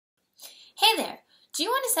Hey there! Do you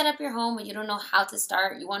want to set up your home but you don't know how to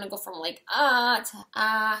start? You want to go from like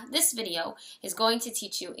to This video is going to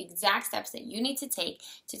teach you exact steps that you need to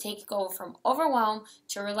go from overwhelm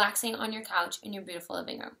to relaxing on your couch in your beautiful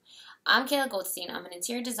living room. I'm Kayla Goldstein. I'm an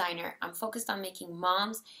interior designer. I'm focused on making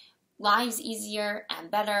moms' lives easier and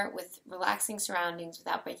better with relaxing surroundings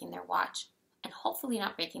without breaking their watch and hopefully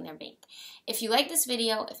not breaking their bank. If you like this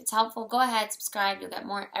video, if it's helpful, go ahead, subscribe. You'll get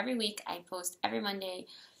more every week. I post every Monday,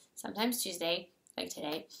 sometimes Tuesday, like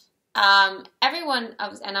today. I'm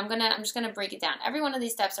just gonna break it down. Every one of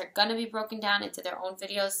these steps are gonna be broken down into their own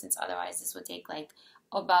videos, since otherwise this would take like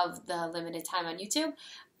above the limited time on YouTube.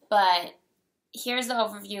 But here's the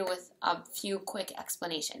overview with a few quick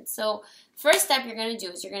explanations. So first step you're going to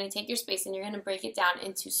do is you're going to take your space and you're going to break it down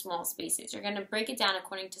into small spaces. You're going to break it down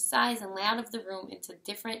according to size and layout of the room into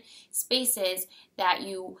different spaces that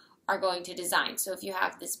you are going to design. So if you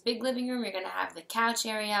have this big living room, you're going to have the couch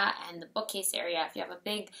area and the bookcase area. If you have a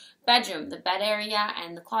big bedroom, the bed area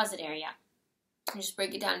and the closet area. Just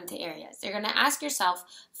break it down into areas. You're going to ask yourself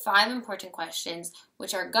 5 important questions,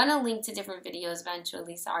 which are going to link to different videos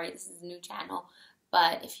eventually. Sorry, this is a new channel,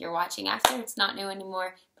 but if you're watching after, it's not new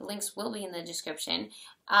anymore. The links will be in the description.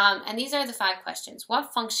 And these are the 5 questions.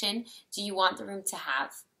 What function do you want the room to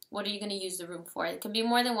have? What are you going to use the room for? It can be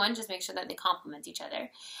more than one. Just make sure that they complement each other.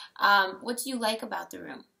 What do you like about the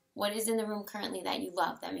room? What is in the room currently that you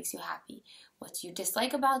love, that makes you happy? What do you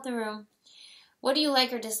dislike about the room? What do you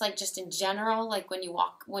like or dislike just in general? Like when you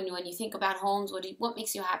walk, when you think about homes, what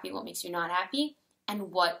makes you happy? What makes you not happy?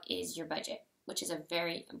 And what is your budget? Which is a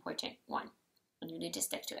very important one, and you need to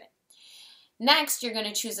stick to it. Next, you're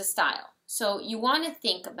going to choose a style. So you want to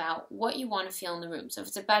think about what you want to feel in the room. So if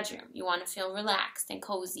it's a bedroom, you want to feel relaxed and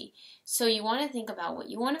cozy. So you want to think about what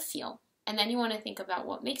you want to feel, and then you want to think about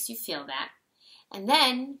what makes you feel that. And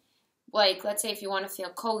then, like, let's say if you want to feel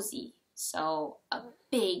cozy, so a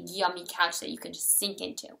big, yummy couch that you can just sink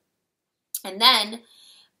into. And then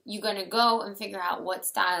you're going to go and figure out what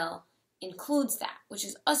style includes that, which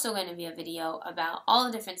is also going to be a video about all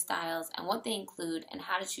the different styles and what they include and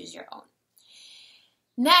how to choose your own.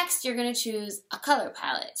 Next, you're going to choose a color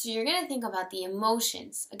palette. So you're going to think about the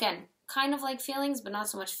emotions. Again, kind of like feelings, but not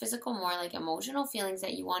so much physical, more like emotional feelings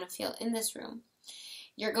that you want to feel in this room.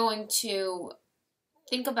 You're going to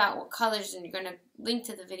think about what colors, and you're going to link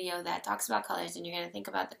to the video that talks about colors, and you're going to think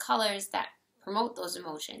about the colors that promote those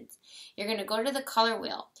emotions. You're going to go to the color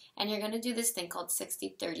wheel, and you're going to do this thing called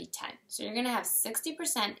 60-30-10. So you're going to have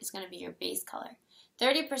 60% is going to be your base color,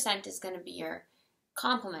 30% is going to be your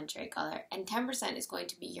complementary color, and 10% is going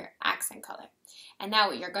to be your accent color. And now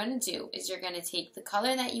what you're going to do is you're going to take the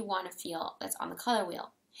color that you want to feel that's on the color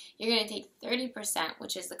wheel. You're going to take 30%,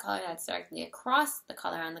 which is the color that's directly across the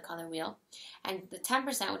color on the color wheel, and the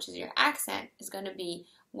 10%, which is your accent, is going to be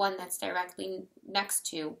one that's directly next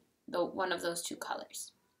to one of those two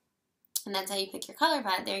colors. And that's how you pick your color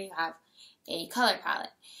palette. There you have a color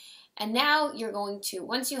palette. And now you're going to,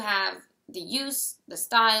 once you have the use, the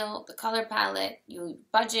style, the color palette, your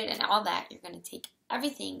budget, and all that, you're going to take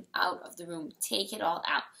everything out of the room. Take it all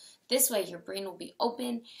out. This way your brain will be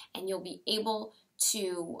open and you'll be able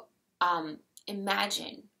to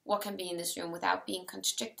imagine what can be in this room without being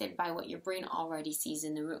constricted by what your brain already sees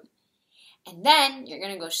in the room. And then you're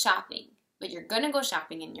going to go shopping, but you're going to go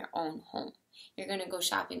shopping in your own home. You're going to go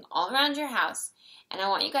shopping all around your house, and I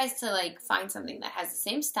want you guys to like find something that has the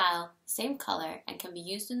same style, same color, and can be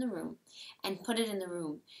used in the room, and put it in the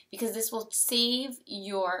room, because this will save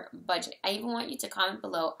your budget. I even want you to comment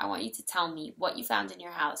below. I want you to tell me what you found in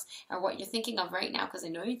your house or what you're thinking of right now, because I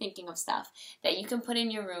know you're thinking of stuff that you can put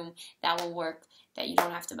in your room that will work, that you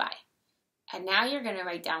don't have to buy. And now you're going to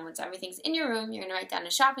write down, once everything's in your room, you're going to write down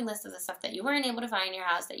a shopping list of the stuff that you weren't able to find in your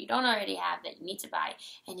house, that you don't already have, that you need to buy.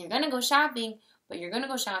 And you're going to go shopping, but you're going to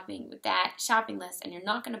go shopping with that shopping list, and you're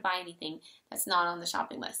not going to buy anything that's not on the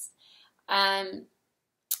shopping list.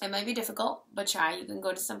 It might be difficult, but try. You can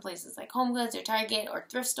go to some places like Home Goods or Target or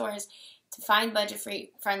thrift stores to find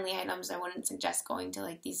budget-friendly items. I wouldn't suggest going to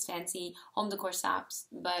like these fancy home decor shops,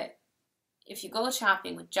 but if you go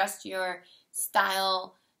shopping with just your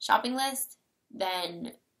style shopping list,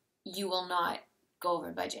 then you will not go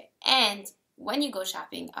over budget. And when you go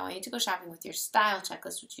shopping, I want you to go shopping with your style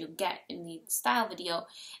checklist, which you'll get in the style video,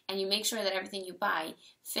 and you make sure that everything you buy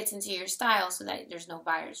fits into your style so that there's no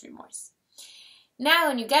buyer's remorse. Now,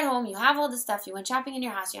 when you get home, you have all the stuff, you went shopping in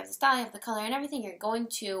your house, you have the style, you have the color and everything, you're going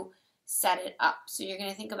to set it up. So you're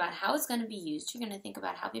going to think about how it's going to be used, you're going to think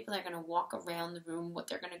about how people are going to walk around the room, what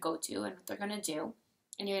they're going to go to, and what they're going to do,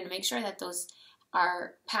 and you're going to make sure that those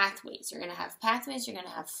are pathways. You're going to have pathways, you're going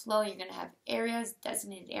to have flow, you're going to have areas,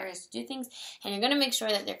 designated areas to do things, and you're going to make sure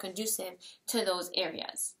that they're conducive to those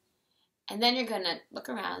areas. And then you're going to look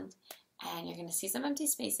around and you're going to see some empty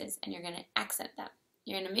spaces and you're going to accent them.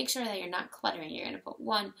 You're going to make sure that you're not cluttering. You're going to put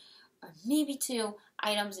 1 or maybe 2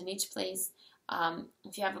 items in each place.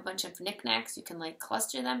 If you have a bunch of knickknacks, you can like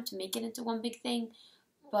cluster them to make it into one big thing.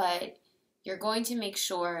 But you're going to make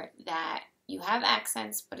sure that you have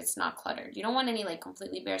accents, but it's not cluttered. You don't want any like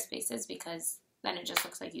completely bare spaces because then it just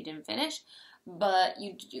looks like you didn't finish. But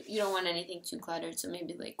you don't want anything too cluttered. So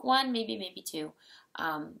maybe like 1, maybe 2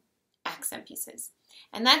 accent pieces.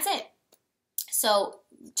 And that's it. So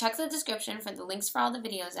check the description for the links for all the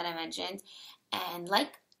videos that I mentioned. And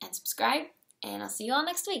like and subscribe. And I'll see you all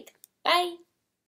next week. Bye!